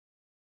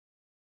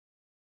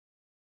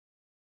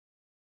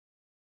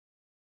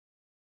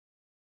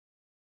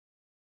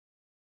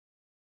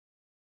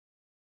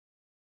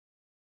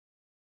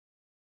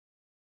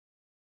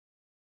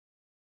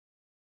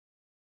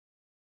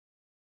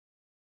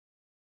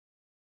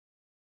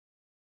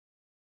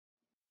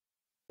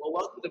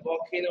Well, welcome to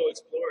Volcano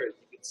Explorers.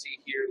 You can see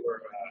here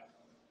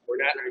we're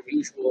not in our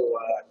usual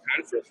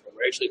conference room.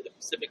 We're actually at the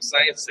Pacific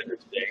Science Center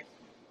today.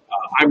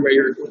 I'm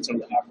Rainier, I'm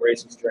the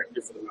operations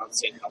director for the Mount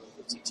St. Helens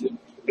Institute.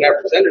 And our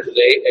presenter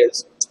today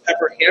is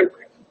Pepper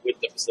Hambrick with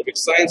the Pacific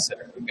Science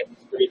Center. We've got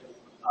this great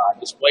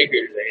display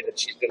here today that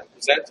she's going to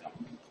present on.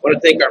 I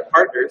want to thank our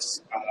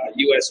partners,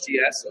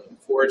 USGS,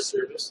 Forest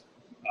Service,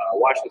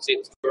 Washington State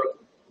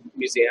Historical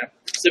Museum,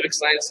 Pacific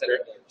Science Center,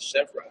 and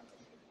Chevron.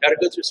 Now to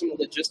go through some of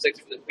the logistics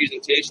for the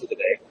presentation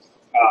today,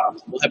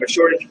 we'll have a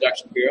short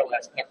introduction here. I'll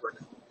ask Pepper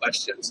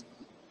questions.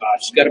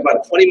 She's got about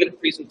a 20-minute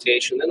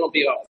presentation. Then there'll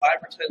be about 5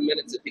 or 10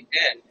 minutes at the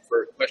end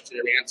for question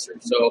and answer.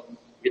 So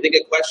if you think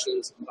of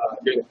questions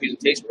during the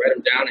presentation, write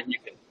them down and you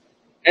can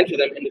enter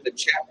them into the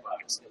chat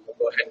box, and we'll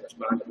go ahead and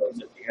respond to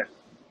those at the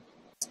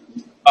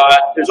end.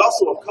 There's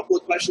also a couple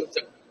of questions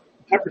that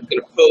Pepper's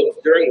going to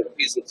pose during the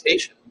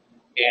presentation,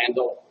 and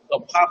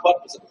they'll pop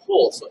up as a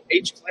poll. So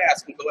each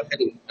class can go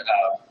ahead and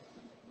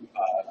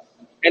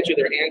enter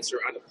their answer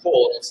on the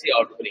poll and see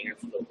how everybody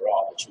answers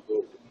overall, which will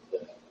go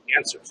over the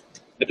answers.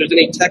 If there's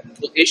any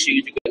technical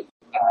issues, you can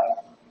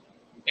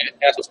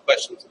ask those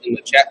questions in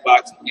the chat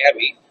box.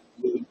 Abby,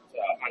 who's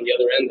on the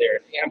other end there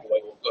at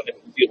Amboy, will go ahead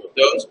and deal with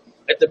those.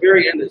 At the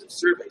very end is a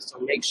survey, so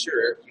make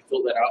sure you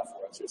fill that out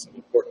for us. There's some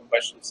important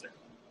questions there.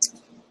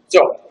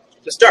 So,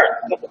 to start,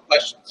 a couple of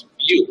questions for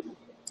you.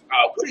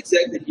 What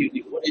exactly do you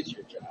do? What is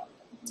your job?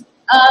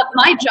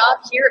 My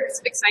job here at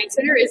Pacific Science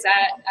Center is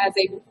as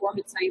a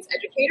performance science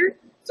educator.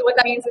 So what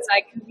that means is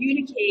I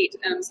communicate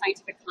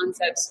scientific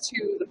concepts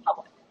to the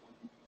public.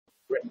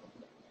 Great.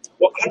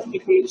 Well, how did you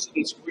come into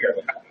this career?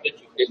 How did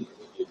you get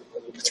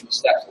the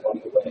steps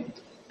along the way?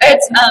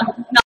 It's not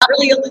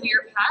really a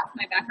linear path.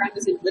 My background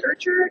is in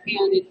literature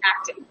and in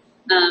acting.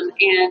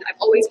 And I've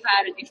always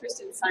had an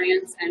interest in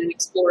science and in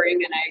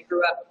exploring, and I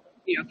grew up,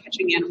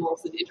 catching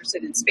animals and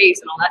interested in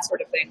space and all that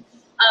sort of thing.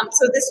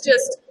 So this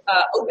just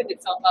opened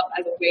itself up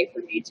as a way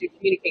for me to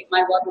communicate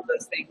my love of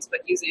those things,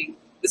 but using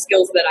the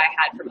skills that I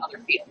had from other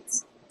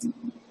fields.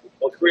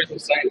 Well, careers in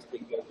science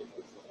can go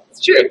different.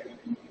 It's true.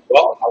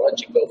 Well, I'll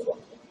let you go for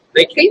it.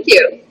 Thank you. Thank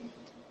you.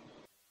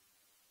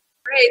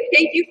 All right,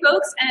 thank you,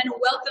 folks, and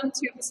welcome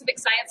to Pacific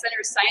Science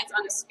Center's Science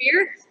on a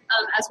Sphere.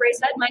 As Ray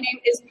said, my name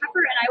is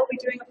Pepper, and I will be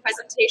doing a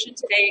presentation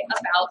today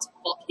about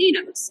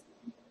volcanoes.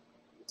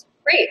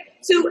 Great.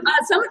 So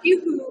some of you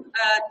who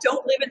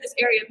don't live in this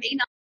area may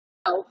not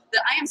know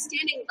that I am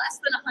standing less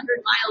than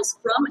 100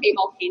 miles from a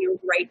volcano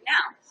right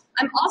now.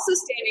 I'm also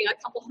standing a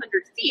couple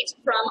hundred feet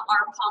from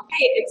our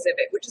Pompeii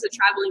exhibit, which is a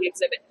traveling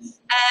exhibit.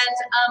 And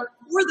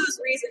for those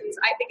reasons,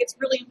 I think it's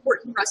really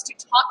important for us to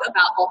talk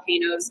about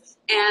volcanoes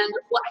and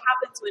what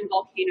happens when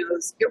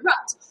volcanoes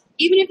erupt.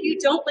 Even if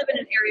you don't live in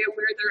an area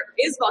where there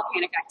is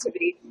volcanic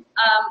activity,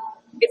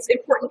 it's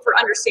important for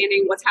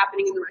understanding what's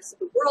happening in the rest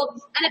of the world.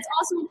 And it's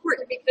also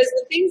important because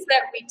the things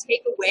that we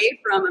take away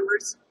from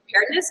emergency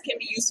preparedness can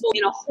be useful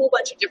in a whole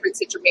bunch of different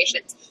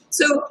situations.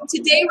 So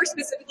today we're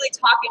specifically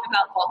talking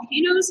about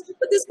volcanoes,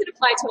 but this could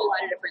apply to a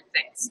lot of different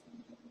things.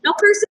 Now,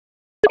 first,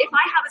 if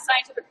I have a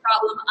scientific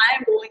problem, I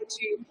am going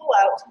to pull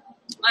out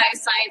my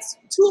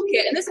science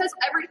toolkit, and this has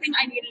everything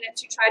I need in it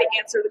to try to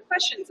answer the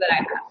questions that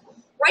I have.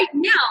 Right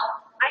now,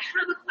 I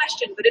have a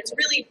question, but it's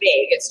really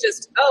vague. It's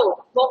just,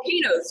 oh,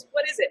 volcanoes,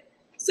 what is it?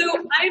 So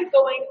I'm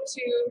going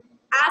to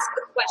ask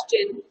a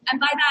question, and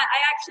by that I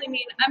actually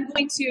mean I'm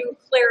going to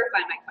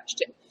clarify my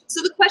question. So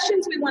the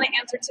questions we want to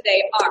answer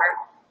today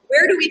are,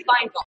 where do we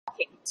find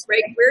volcanoes,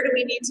 right? Where do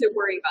we need to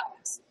worry about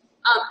this?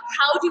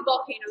 How do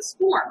volcanoes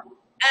form?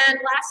 And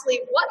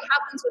lastly, what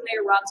happens when they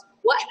erupt?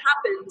 What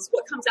happens?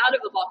 What comes out of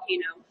a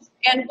volcano?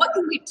 And what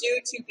can we do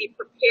to be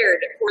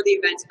prepared for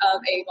the event of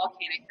a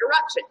volcanic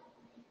eruption?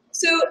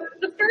 So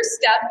the first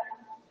step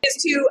is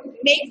to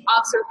make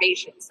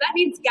observations. That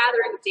means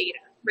gathering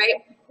data,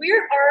 right?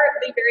 Where are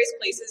the various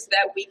places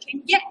that we can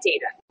get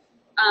data?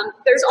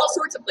 There's all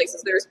sorts of places.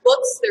 There's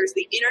books, there's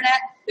the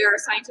internet, there are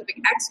scientific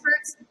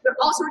experts, there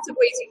are all sorts of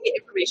ways you can get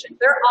information.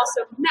 There are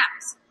also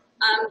maps.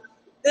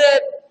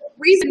 The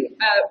reason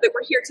that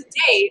we're here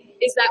today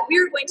is that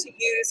we're going to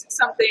use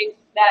something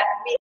that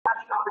we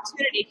have an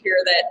opportunity here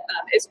that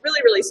is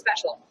really, really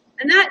special,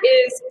 and that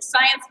is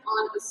Science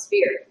on a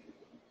Sphere.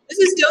 This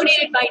is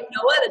donated by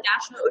NOAA, the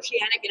National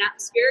Oceanic and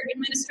Atmospheric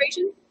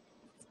Administration,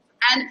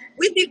 and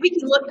with it we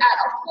can look at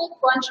a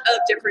whole bunch of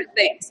different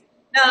things.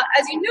 Now,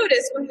 as you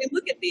notice, when we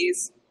look at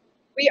these,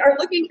 we are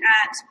looking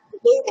at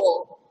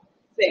global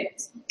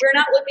things. We're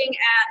not looking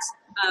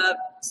at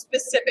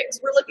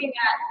specifics. We're looking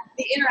at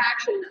the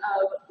interaction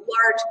of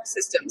large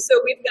systems. So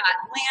we've got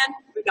land,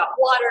 we've got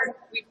water,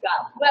 we've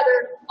got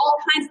weather, all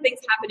kinds of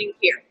things happening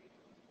here.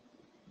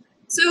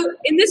 So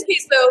in this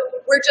case, though,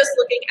 we're just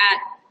looking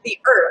at the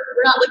Earth.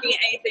 We're not looking at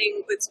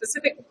anything with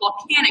specific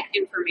volcanic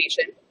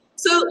information.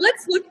 So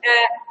let's look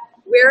at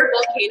where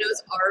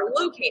volcanoes are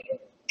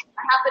located.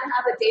 I happen to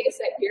have a data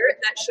set here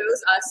that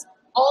shows us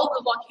all of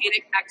the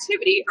volcanic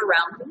activity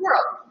around the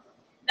world.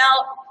 Now,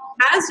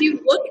 as you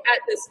look at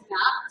this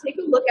map, take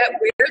a look at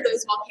where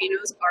those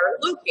volcanoes are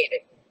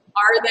located.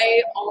 Are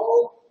they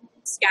all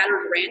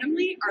scattered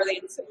randomly? Are they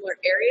in similar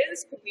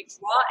areas? Can we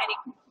draw any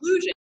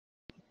conclusion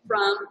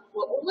from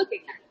what we're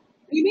looking at?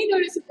 You may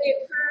notice that they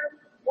occur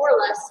more or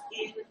less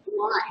in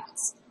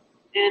lines.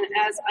 And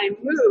as I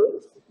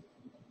move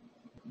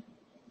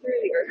through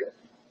the Earth,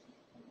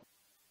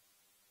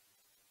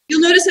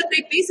 you'll notice that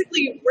they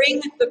basically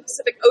ring the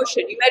Pacific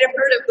Ocean. You might have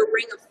heard of the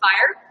Ring of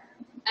Fire,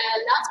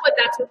 and that's what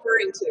that's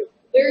referring to.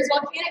 There's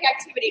volcanic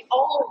activity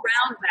all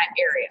around that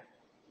area.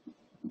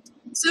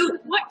 So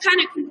what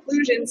kind of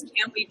conclusions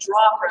can we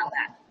draw from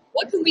that?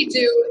 What can we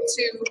do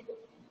to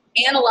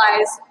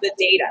analyze the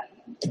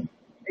data?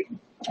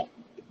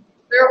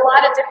 There are a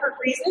lot of different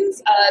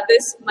reasons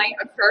this might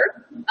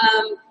occur,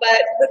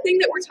 but the thing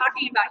that we're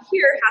talking about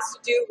here has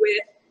to do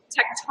with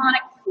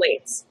tectonic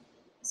plates.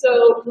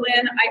 So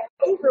when I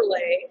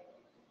overlay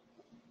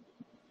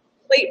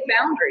plate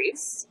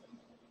boundaries,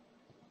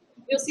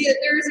 you'll see that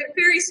there is a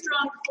very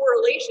strong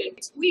correlation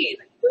between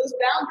those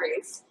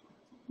boundaries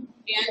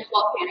and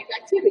volcanic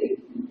activity.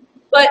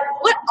 But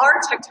what are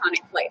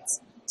tectonic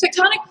plates?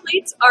 Tectonic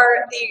plates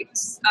are the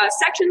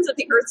sections of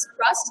the Earth's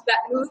crust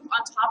that move on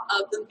top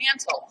of the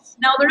mantle.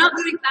 Now, they're not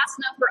moving fast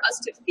enough for us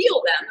to feel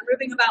them. They're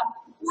moving about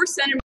 4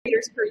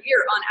 centimeters per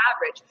year on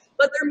average,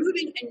 but they're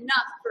moving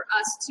enough for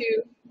us to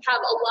have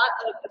a lot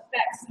of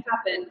effects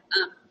happen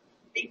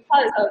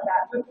because of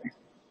that movement.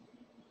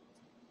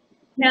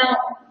 Now,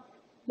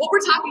 what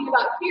we're talking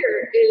about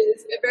here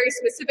is a very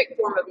specific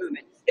form of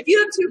movement. If you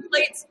have 2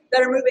 plates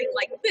that are moving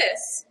like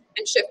this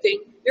and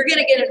shifting, you're going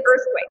to get an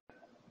earthquake.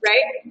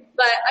 Right?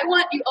 But I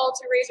want you all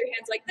to raise your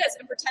hands like this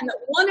and pretend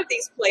that one of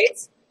these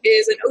plates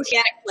is an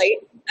oceanic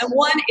plate and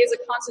one is a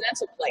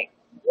continental plate.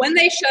 When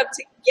they shove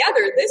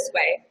together this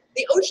way,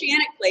 the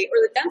oceanic plate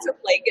or the denser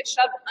plate gets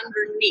shoved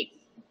underneath.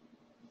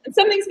 And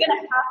something's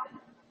going to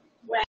happen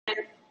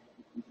when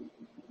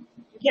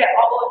you get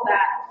all of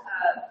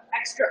that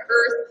extra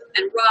earth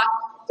and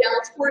rock down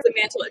towards the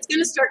mantle. It's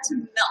going to start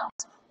to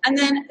melt. And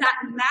then that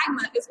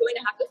magma is going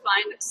to have to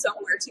find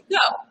somewhere to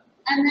go.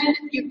 And then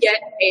you get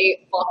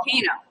a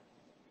volcano.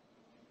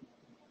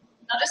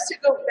 Now, just to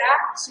go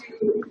back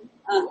to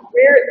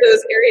where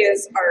those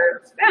areas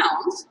are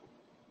found,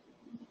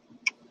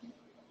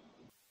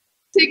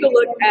 take a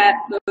look at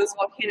those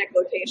volcanic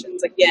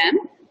locations again.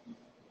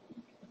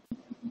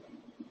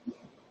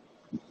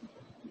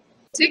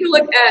 Take a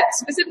look at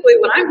specifically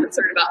what I'm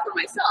concerned about for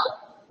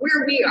myself,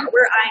 where we are,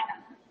 where I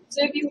am.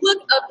 So if you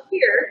look up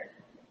here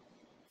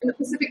in the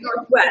Pacific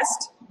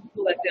Northwest,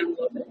 pull that down a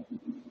little bit.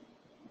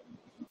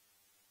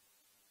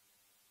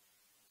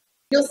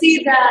 You'll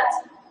see that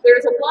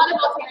there's a lot of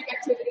volcanic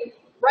activity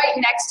right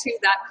next to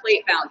that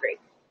plate boundary.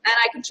 And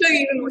I can show you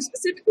even more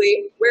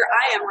specifically where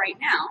I am right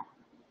now.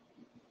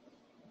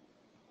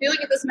 If you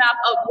look at this map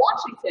of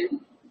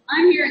Washington,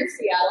 I'm here in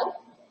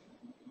Seattle,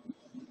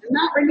 and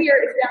Mount Rainier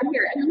is down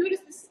here. And you'll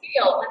notice the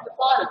scale at the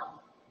bottom.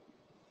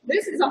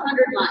 This is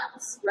 100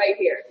 miles right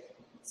here.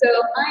 So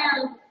I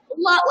am a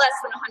lot less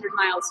than 100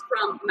 miles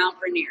from Mount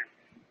Rainier.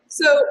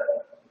 So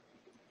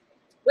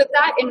with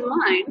that in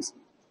mind,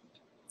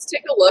 let's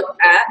take a look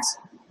at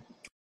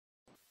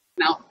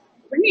Mount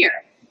Rainier.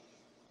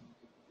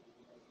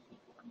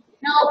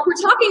 Now, we're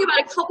talking about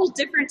a couple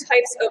different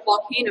types of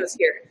volcanoes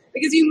here,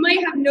 because you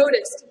might have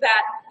noticed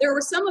that there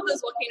were some of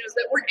those volcanoes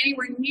that weren't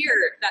anywhere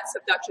near that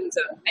subduction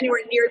zone,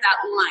 anywhere near that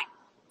line.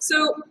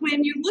 So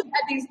when you look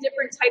at these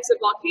different types of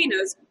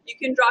volcanoes, you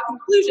can draw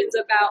conclusions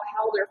about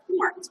how they're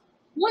formed.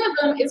 One of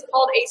them is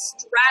called a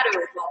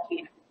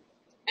stratovolcano.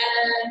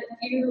 And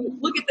you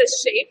look at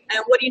this shape,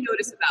 and what do you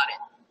notice about it?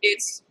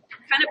 It's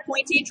kind of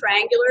pointy,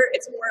 triangular.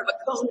 It's more of a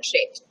cone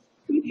shape.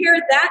 Compare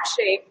that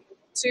shape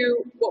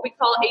to what we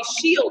call a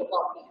shield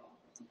volcano.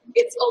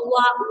 It's a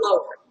lot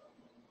lower,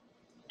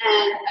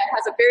 and it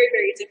has a very,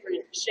 very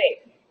different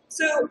shape.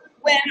 So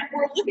when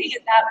we're looking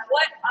at that,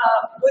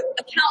 what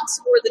accounts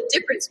for the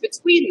difference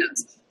between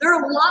those? There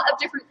are a lot of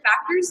different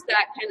factors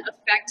that can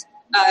affect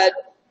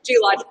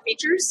geologic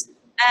features,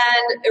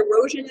 and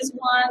erosion is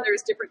one.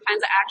 There's different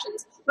kinds of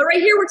actions. But right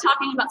here, we're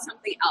talking about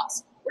something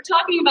else. We're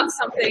talking about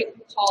something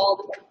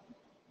called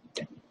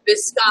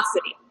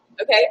viscosity.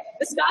 Okay?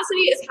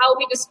 Viscosity is how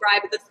we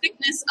describe the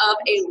thickness of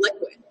a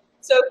liquid.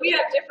 So if we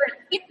have different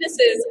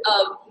thicknesses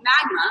of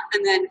magma,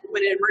 and then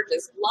when it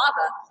emerges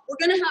lava, we're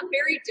going to have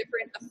very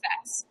different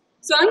effects.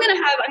 So I'm going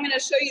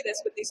to show you this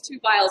with these 2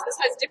 vials. This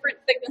has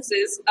different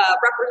thicknesses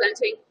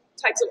representing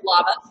types of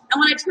lava. And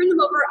when I turn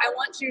them over, I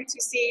want you to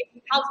see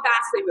how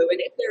fast they move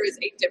and if there is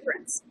a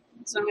difference.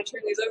 So I'm going to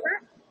turn these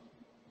over.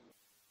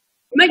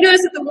 You might notice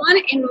that the one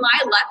in my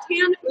left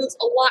hand moves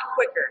a lot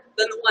quicker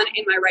than the one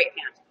in my right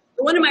hand.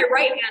 The one in my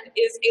right hand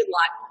is a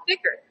lot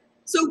thicker.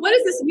 So what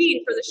does this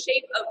mean for the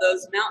shape of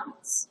those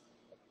mountains?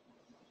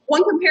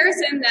 One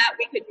comparison that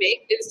we could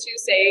make is to,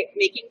 say,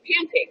 making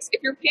pancakes.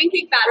 If your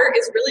pancake batter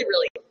is really,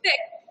 really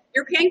thick,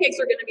 your pancakes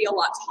are going to be a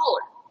lot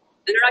taller,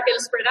 and they're not going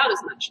to spread out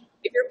as much.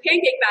 If your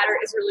pancake batter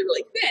is really,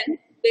 really thin,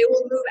 they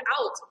will move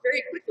out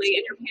very quickly,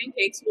 and your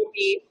pancakes will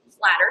be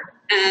flatter,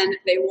 and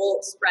they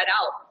will spread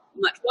out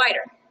much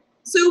wider.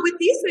 So with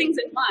these things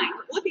in mind,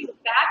 looking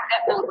back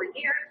at Mount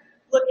Rainier,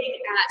 looking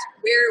at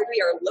where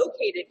we are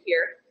located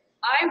here,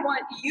 I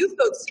want you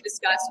folks to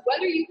discuss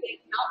whether you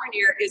think Mount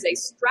Rainier is a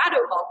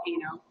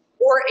stratovolcano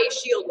or a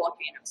shield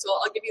volcano. So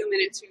I'll give you a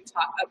minute to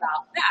talk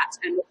about that,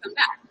 and we'll come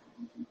back.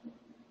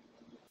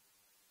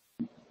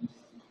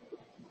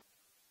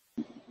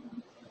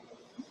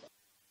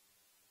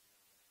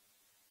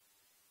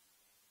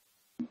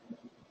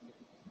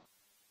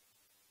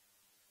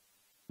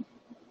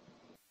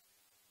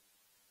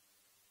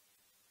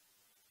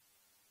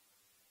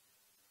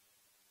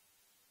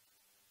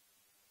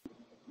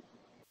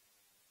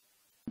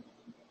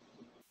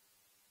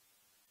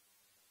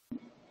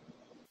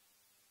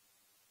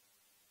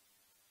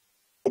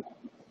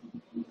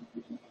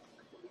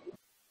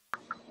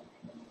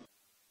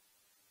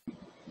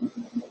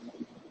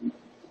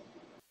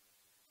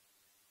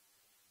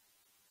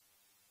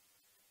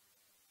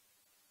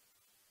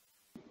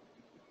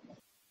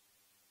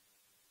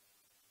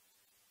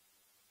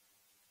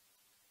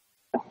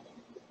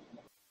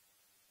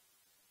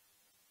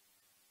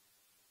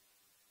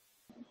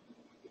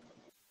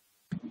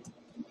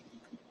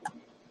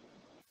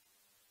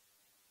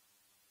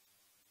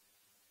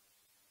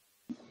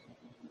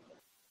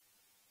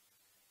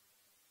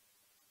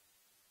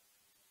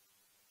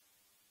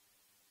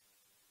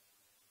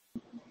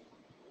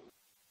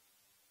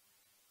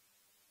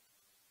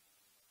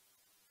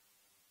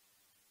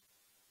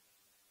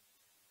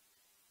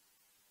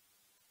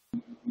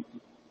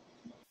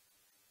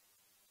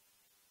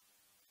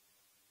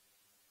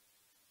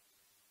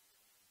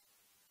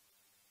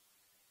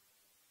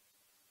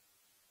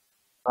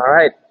 All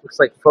right,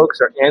 looks like folks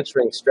are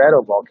answering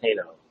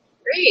stratovolcano.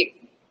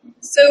 Great.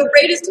 So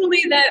Ray just told me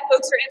that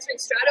folks are answering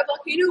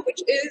stratovolcano, which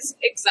is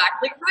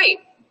exactly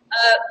right.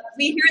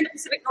 We here in the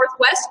Pacific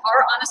Northwest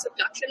are on a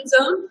subduction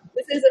zone.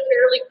 This is a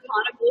fairly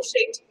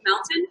conical-shaped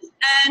mountain,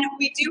 and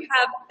we do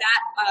have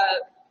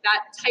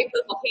that type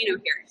of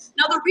volcano here.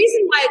 Now, the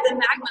reason why the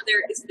magma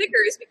there is thicker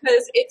is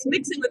because it's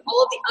mixing with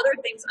all of the other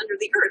things under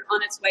the earth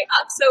on its way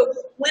up. So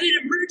when it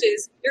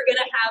emerges, you're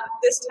going to have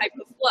this type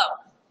of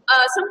flow.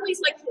 Someplace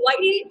like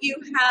Hawaii, you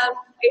have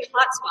a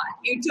hot spot.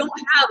 You don't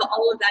have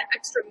all of that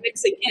extra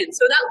mixing in.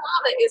 So that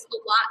lava is a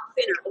lot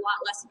thinner, a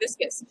lot less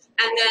viscous.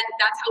 And then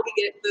that's how we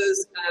get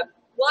those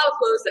lava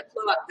flows that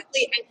flow out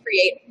quickly and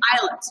create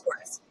islands for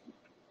us.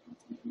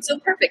 So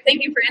perfect.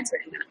 Thank you for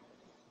answering that.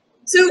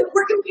 So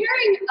we're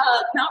comparing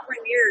Mount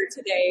Rainier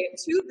today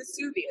to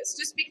Vesuvius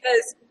just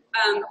because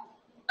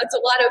it's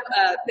a lot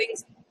of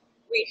things.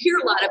 We hear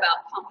a lot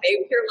about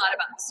Pompeii, we hear a lot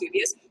about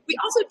Vesuvius. We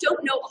also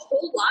don't know a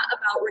whole lot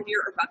about Rainier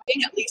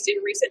erupting, at least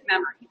in recent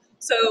memory.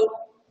 So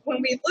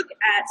when we look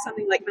at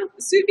something like Mount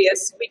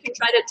Vesuvius, we can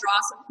try to draw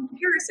some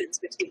comparisons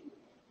between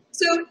them.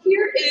 So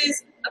here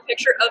is a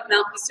picture of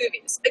Mount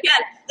Vesuvius.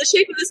 Again, the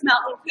shape of this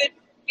mountain could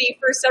be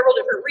for several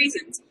different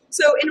reasons.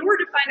 So in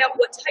order to find out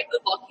what type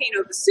of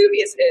volcano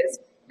Vesuvius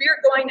is, we are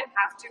going to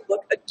have to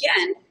look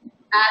again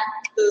at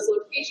those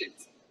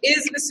locations.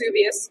 Is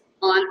Vesuvius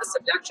on a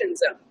subduction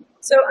zone?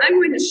 So I'm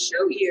going to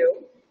show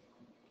you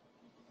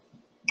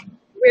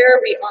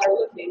where we are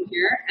looking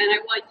here, and I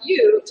want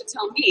you to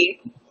tell me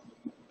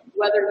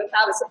whether we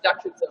have a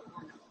subduction zone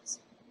or not.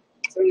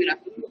 So I'm going to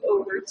move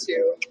over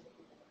to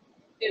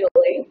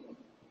Italy.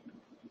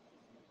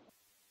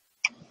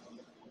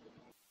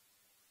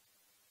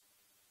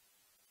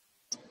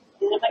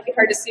 And it might be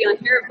hard to see on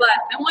here, but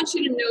I want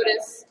you to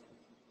notice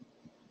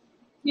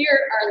here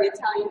are the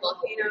Italian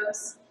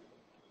volcanoes.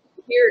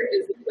 Here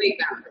is the plate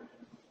boundary.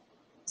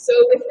 So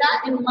with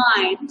that in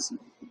mind,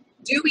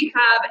 do we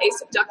have a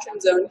subduction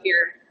zone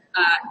here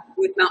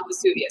with Mount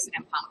Vesuvius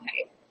and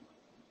Pompeii?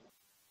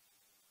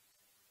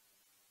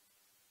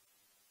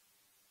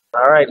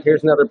 All right,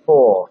 here's another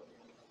poll.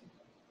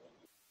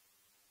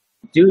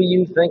 Do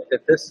you think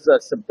that this is a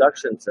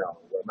subduction zone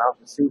where Mount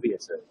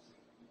Vesuvius is?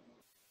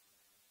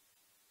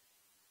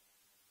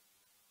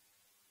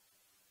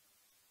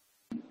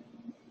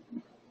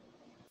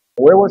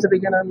 Where was it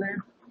again on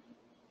there?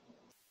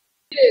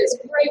 It is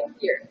right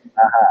here.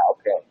 Aha,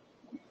 okay.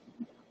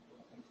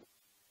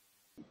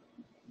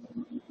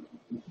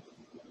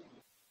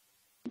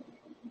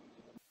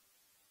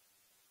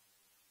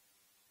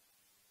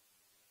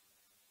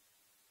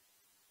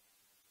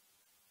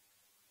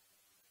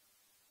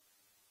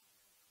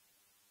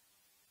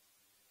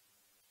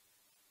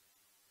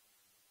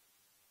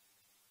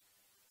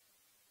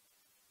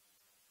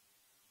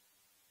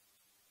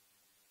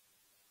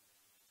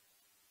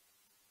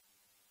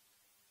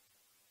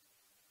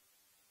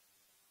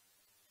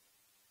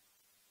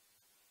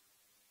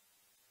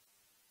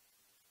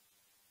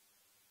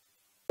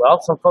 Well,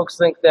 some folks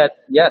think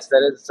that, yes, that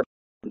is a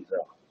subduction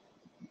zone.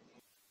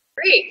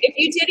 Great. If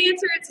you did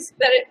answer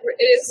that it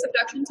is a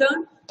subduction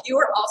zone, you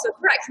are also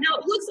correct. Now,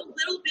 it looks a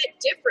little bit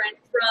different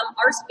from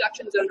our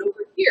subduction zone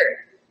over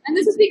here. And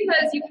this is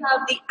because you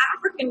have the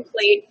African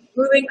plate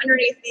moving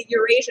underneath the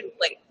Eurasian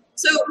plate.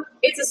 So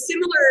it's a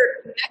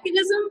similar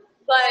mechanism,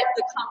 but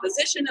the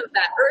composition of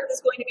that Earth is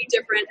going to be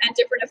different, and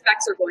different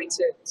effects are going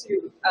to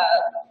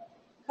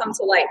come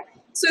to light.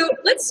 So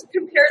let's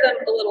compare them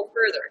a little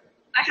further.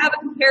 I have a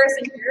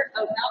comparison here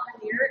of Mount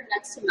Rainier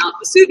next to Mount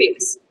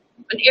Vesuvius,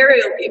 an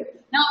aerial view.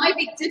 Now, it might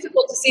be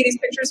difficult to see these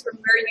pictures from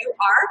where you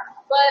are,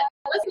 but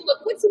let's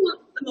look. What's the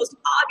most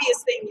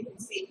obvious thing you can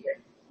see here?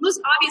 The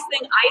most obvious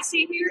thing I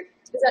see here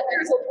is that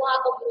there's a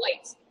lot of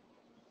light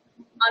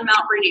on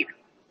Mount Rainier.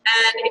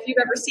 And if you've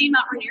ever seen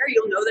Mount Rainier,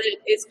 you'll know that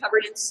it is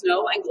covered in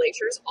snow and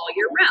glaciers all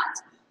year round.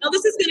 Now,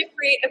 this is going to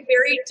create a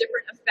very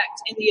different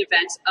effect in the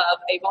event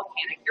of a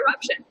volcanic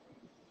eruption.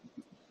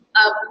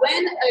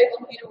 When a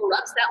volcano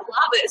erupts, that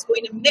lava is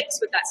going to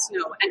mix with that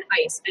snow and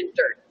ice and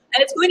dirt.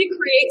 And it's going to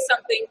create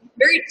something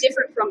very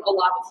different from a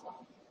lava flow.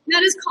 And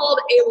that is called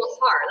a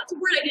lahar. That's a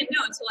word I didn't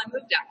know until I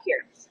moved out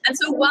here. And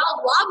so while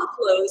lava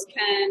flows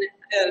can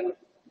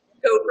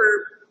go for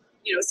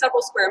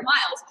several square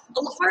miles,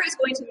 a lahar is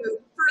going to move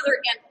further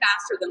and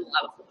faster than a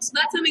lava flow. So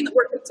that's something that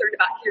we're concerned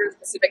about here in the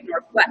Pacific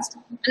Northwest.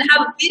 And I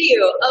have a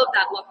video of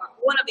that lahar,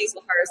 one of these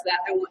lahars that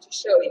I want to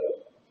show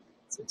you.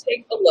 So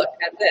take a look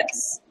at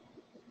this.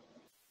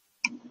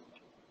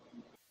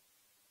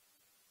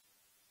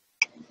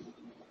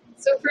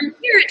 So from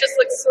here, it just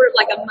looks sort of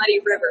like a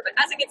muddy river, but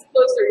as it gets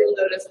closer, you'll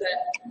notice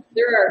that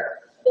there are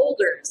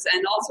boulders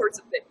and all sorts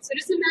of things. So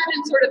just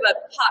imagine sort of a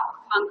hot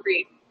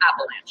concrete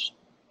avalanche.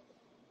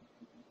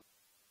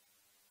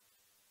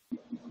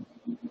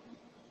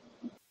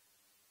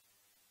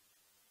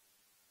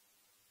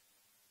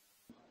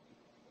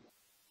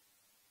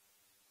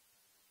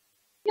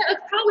 Yeah,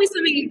 that's probably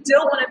something you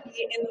don't want to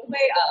be in the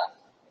way of,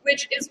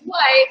 which is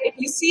why if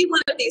you see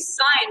one of these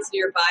signs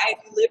nearby,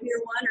 if you live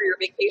near one or you're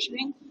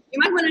vacationing, you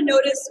might want to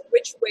notice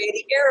which way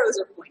the arrows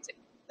are pointing.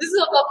 This is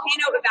a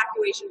volcano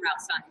evacuation route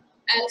sign.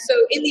 And so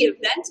in the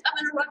event of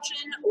an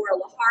eruption or a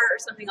lahar or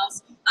something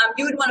else,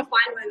 you would want to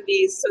find one of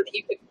these so that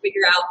you could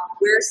figure out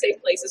where safe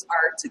places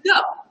are to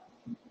go.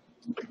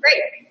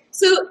 Great.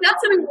 So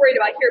that's something we're worried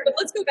about here, but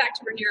let's go back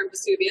to Rainier and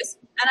Vesuvius.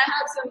 And I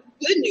have some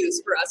good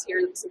news for us here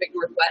in the Pacific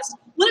Northwest.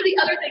 One of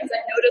the other things I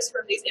noticed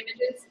from these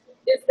images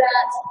is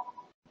that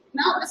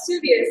Mount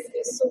Vesuvius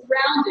is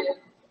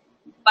surrounded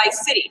by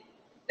city.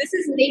 This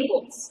is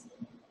Naples.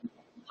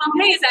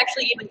 Pompeii is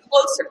actually even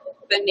closer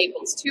than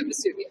Naples to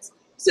Vesuvius.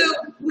 So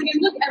when you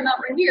look at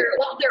Mount Rainier,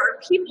 while there are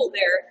people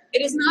there,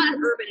 it is not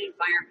an urban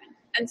environment.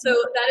 And so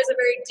that is a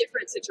very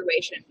different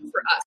situation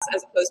for us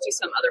as opposed to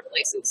some other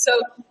places. So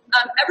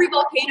every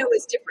volcano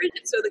is different,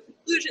 and so the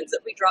conclusions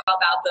that we draw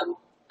about them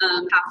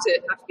have to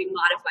be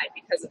modified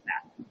because of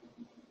that.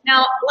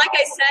 Now, like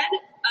I said,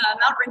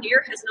 Mount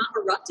Rainier has not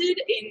erupted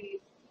in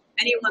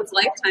anyone's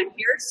lifetime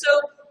here, so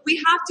we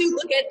have to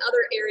look at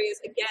other areas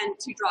again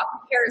to draw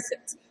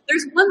comparisons.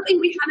 There's one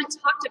thing we haven't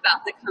talked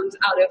about that comes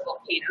out of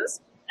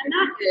volcanoes, and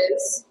that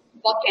is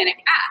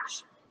volcanic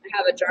ash. I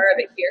have a jar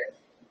of it here.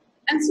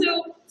 And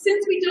so,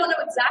 since we don't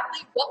know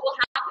exactly what will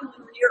happen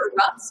when Rainier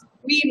erupts,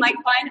 we might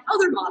find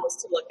other models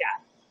to look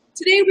at.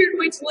 Today, we're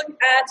going to look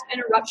at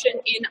an eruption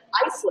in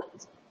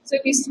Iceland. So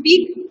if you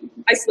speak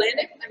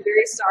Icelandic, I'm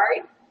very sorry,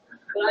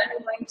 but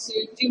I'm going to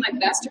do my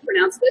best to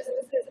pronounce this.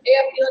 This is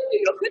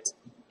Eyjafjallajökull.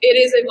 It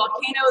is a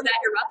volcano that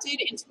erupted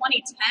in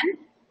 2010,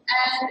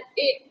 and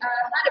it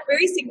had a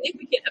very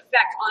significant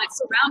effect on its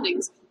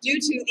surroundings due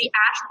to the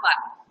ash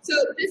cloud. So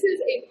this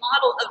is a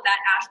model of that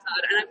ash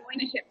cloud, and I'm going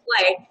to hit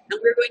play, and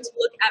we're going to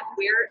look at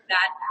where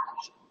that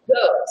ash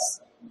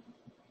goes.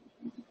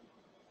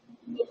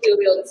 Hopefully you'll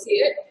be able to see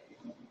it.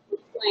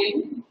 We're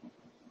playing.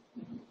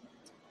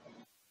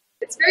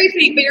 It's very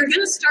faint, but you're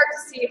going to start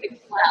to see a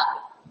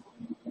cloud.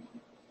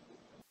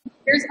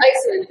 Here's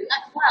Iceland, and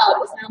that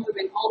cloud is now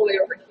moving all the way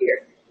over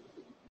here.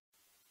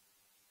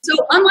 So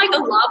unlike a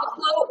lava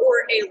flow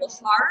or a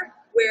lahar,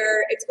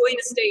 where it's going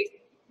to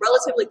stay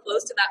relatively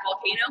close to that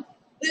volcano,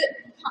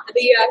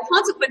 the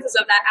consequences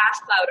of that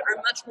ash cloud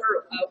are much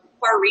more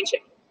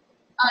far-reaching.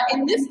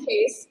 In this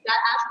case, that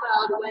ash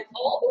cloud went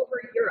all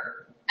over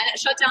Europe, and it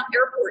shut down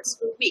airports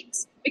for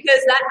weeks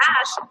because that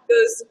ash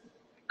goes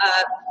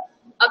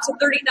up to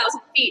 30,000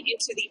 feet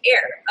into the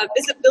air.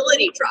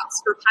 Visibility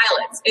drops for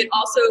pilots. It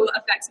also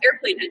affects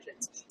airplane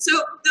engines. So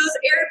those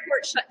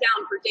airports shut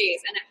down for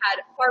days, and it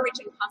had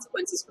far-reaching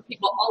consequences for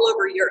people all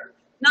over Europe,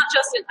 not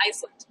just in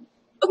Iceland.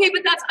 Okay,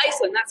 but that's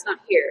Iceland. That's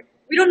not here.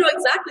 We don't know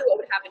exactly what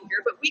would happen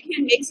here, but we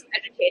can make some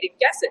educated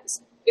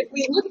guesses. If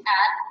we look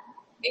at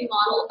a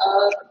model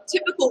of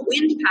typical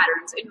wind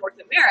patterns in North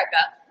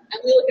America, and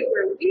we look at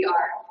where we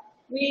are,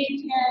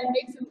 we can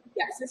make some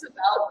guesses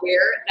about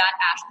where that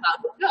ash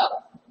cloud would go.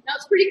 Now,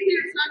 it's pretty clear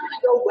it's not going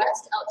to go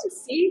west out to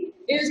sea.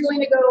 It is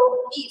going to go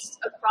east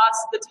across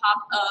the top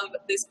of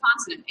this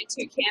continent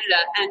into Canada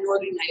and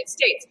northern United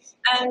States.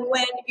 And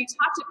when you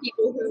talk to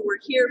people who were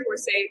here for,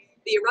 say,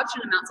 the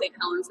eruption of Mount St.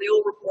 Helens, they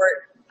will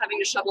report having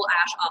to shovel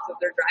ash off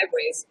of their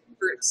driveways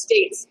for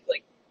states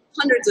like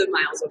hundreds of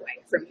miles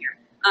away from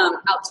here,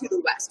 out to the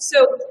west.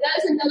 So that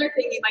is another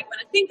thing you might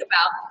want to think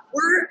about.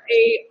 Were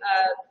a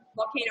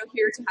volcano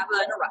here to have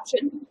an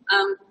eruption,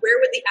 where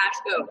would the ash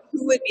go?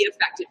 Who would be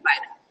affected by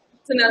that?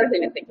 It's another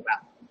thing to think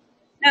about.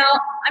 Now,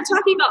 I'm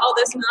talking about all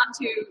this not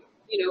to,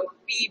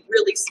 be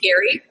really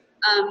scary.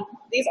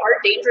 These are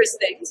dangerous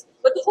things,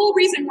 but the whole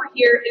reason we're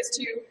here is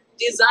to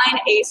design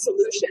a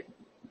solution.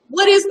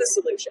 What is the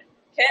solution?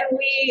 Can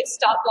we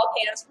stop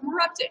volcanoes from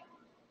erupting?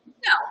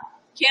 No.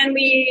 Can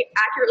we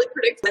accurately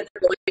predict when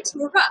they're going to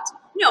erupt?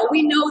 No,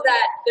 we know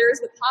that there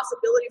is the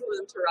possibility for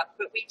them to erupt,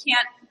 but we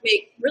can't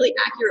make really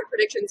accurate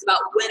predictions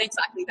about when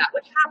exactly that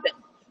would happen.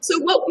 So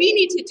what we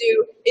need to do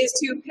is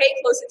to pay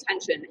close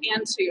attention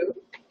and to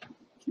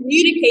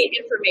communicate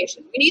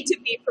information. We need to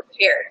be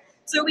prepared.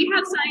 So we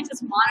have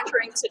scientists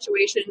monitoring the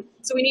situation,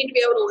 so we need to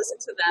be able to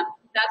listen to them.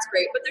 That's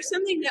great, but there's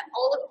something that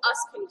all of us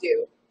can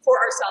do for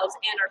ourselves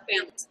and our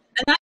families,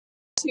 and that's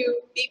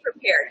to be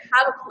prepared,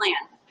 have a plan,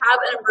 have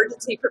an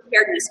emergency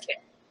preparedness kit.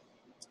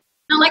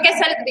 Now, like I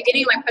said at the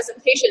beginning of my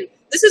presentation,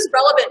 this is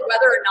relevant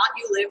whether or not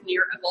you live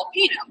near a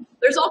volcano.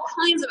 There's all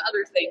kinds of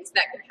other things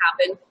that can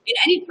happen in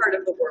any part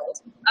of the world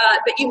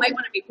that you might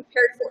want to be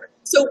prepared for.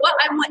 So what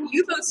I want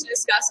you folks to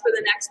discuss for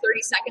the next 30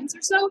 seconds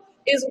or so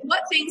is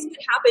what things could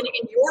happen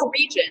in your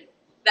region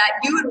that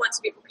you would want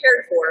to be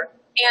prepared for,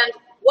 and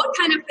what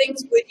kind of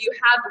things would you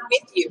have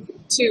with you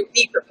to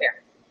be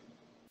prepared.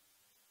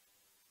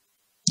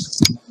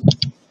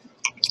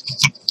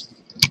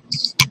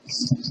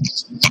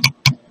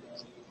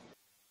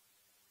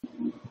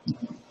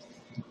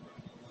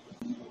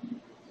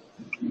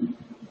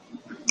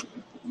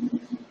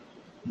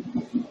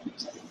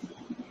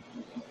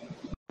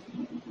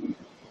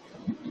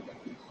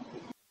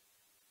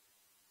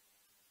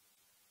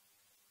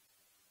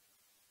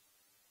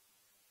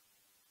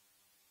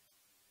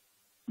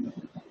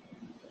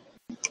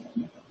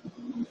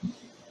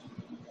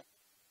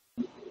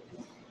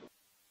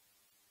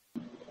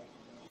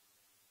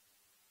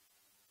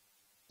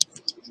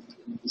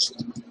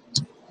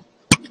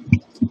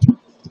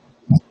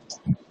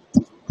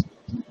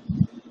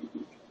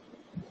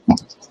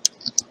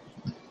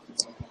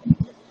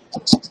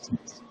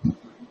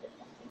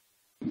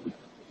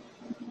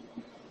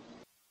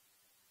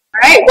 All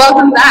right,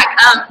 welcome back.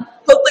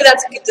 Hopefully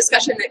that's a good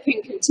discussion that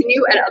can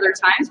continue at other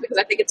times, because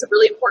I think it's a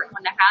really important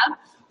one to have.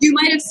 You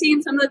might have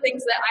seen some of the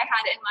things that I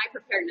had in my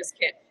preparedness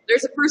kit.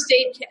 There's a first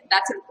aid kit,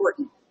 that's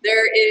important.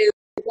 There is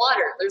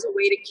water, there's a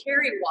way to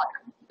carry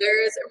water.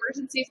 There's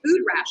emergency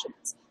food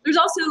rations. There's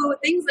also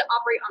things that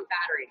operate on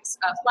batteries,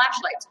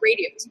 flashlights,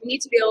 radios. We need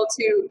to be able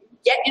to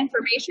get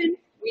information,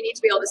 we need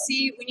to be able to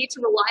see, we need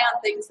to rely on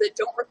things that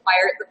don't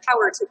require the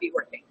power to be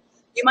working.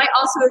 You might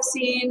also have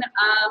seen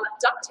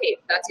duct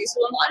tape. That's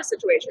useful in a lot of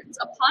situations.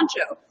 A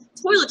poncho,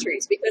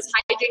 toiletries, because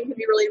hygiene can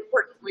be really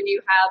important when you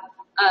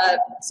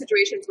have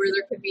situations where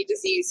there could be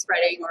disease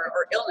spreading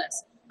or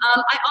illness.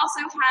 I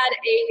also had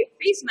a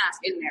face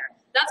mask in there.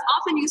 That's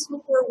often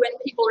useful for when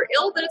people are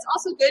ill, but it's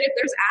also good if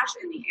there's ash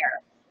in the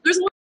air. There's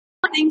a lot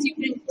of things you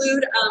can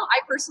include. I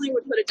personally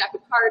would put a deck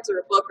of cards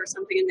or a book or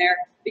something in there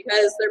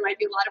because there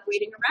might be a lot of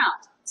waiting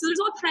around. So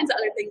there's all kinds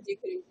of other things you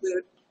can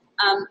include.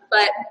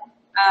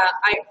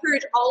 I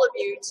encourage all of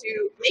you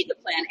to make a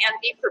plan and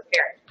be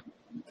prepared.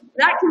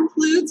 That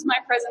concludes my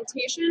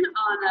presentation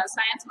on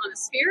Science on a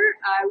Sphere.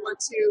 I want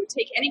to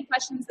take any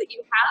questions that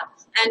you have,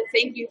 and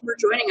thank you for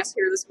joining us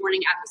here this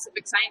morning at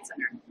Pacific Science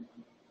Center.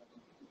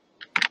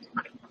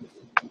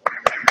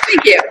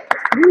 Thank you.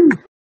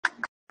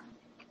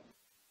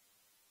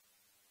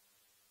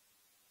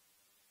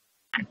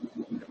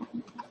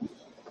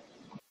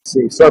 Let's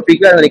see. So if you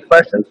got any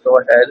questions, go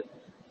ahead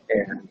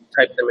and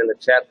type them in the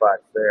chat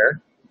box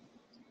there.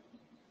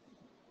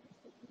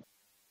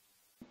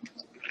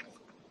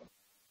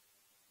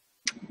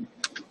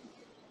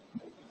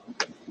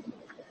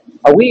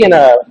 Are we in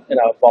a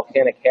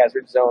volcanic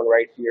hazard zone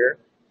right here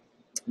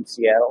in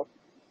Seattle?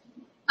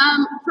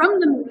 From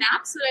the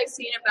maps that I've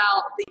seen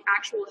about the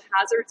actual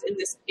hazards in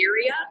this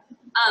area,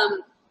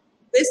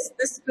 this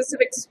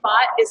specific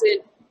spot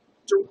isn't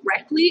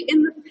directly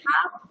in the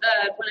path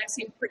when I've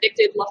seen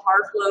predicted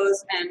lahar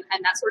flows and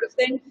that sort of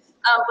thing.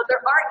 But there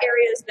are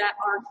areas that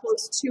are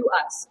close to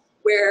us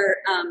where,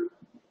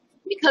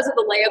 because of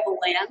the lay of the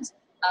land,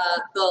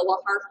 the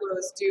lahar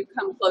flows do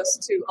come close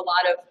to a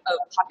lot of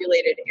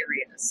populated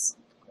areas.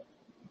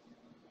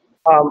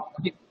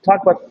 Could you talk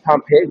about the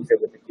Pompeii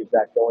exhibit that you've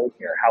got going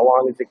here? How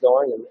long is it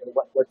going, and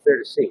what's there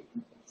to see?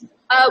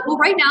 Well,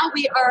 right now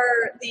we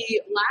are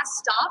the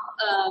last stop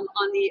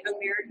on the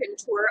American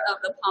tour of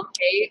the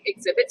Pompeii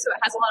exhibit. So it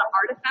has a lot of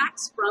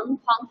artifacts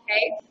from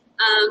Pompeii,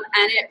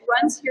 and it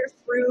runs here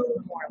through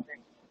Memorial Day.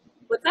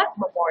 What's that?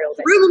 Memorial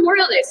Day. Through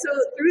Memorial Day, so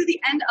through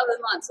the end of the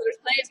month. So there's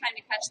plenty of time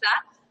to catch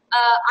that.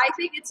 I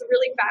think it's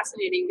really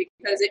fascinating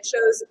because it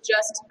shows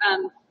just,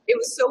 it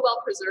was so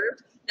well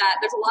preserved that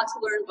there's a lot to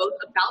learn both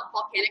about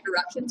volcanic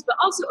eruptions, but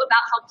also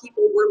about how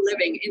people were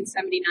living in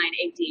 79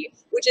 AD,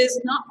 which is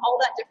not all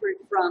that different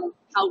from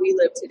how we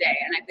live today.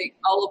 And I think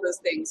all of those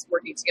things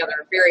working together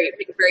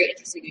make a very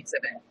interesting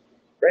exhibit.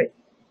 Great.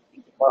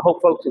 Well, I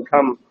hope folks can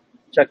come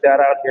check that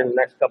out here in the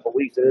next couple of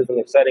weeks. It is an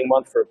exciting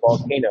month for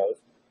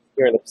volcanoes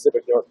here in the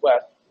Pacific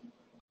Northwest.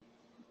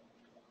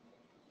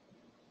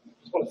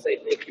 I just want to say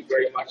thank you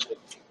very much.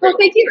 Well,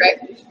 thank you, Rick.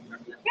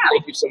 Yeah.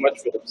 Thank you so much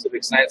for the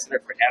Pacific Science Center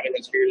for having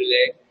us here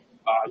today.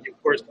 You,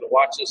 of course, can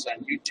watch this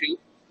on YouTube.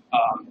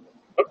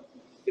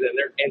 get in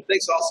there. And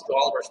thanks also to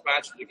all of our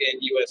sponsors again: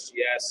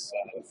 USGS,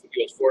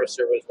 U.S. Forest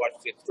Service,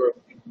 Washington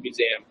Historical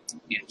Museum,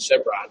 and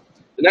Chevron.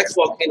 The next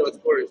Volcano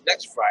Explorer is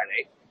next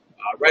Friday,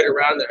 right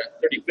around the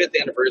 35th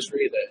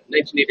anniversary of the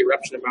 1980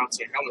 eruption of Mount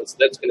St. Helens.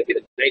 That's going to be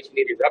the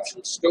 1980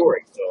 eruption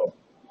story. So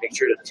make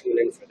sure to tune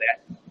in for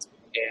that.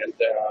 And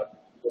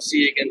we'll see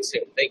you again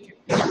soon. Thank you.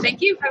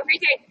 Thank you. Have a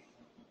great day.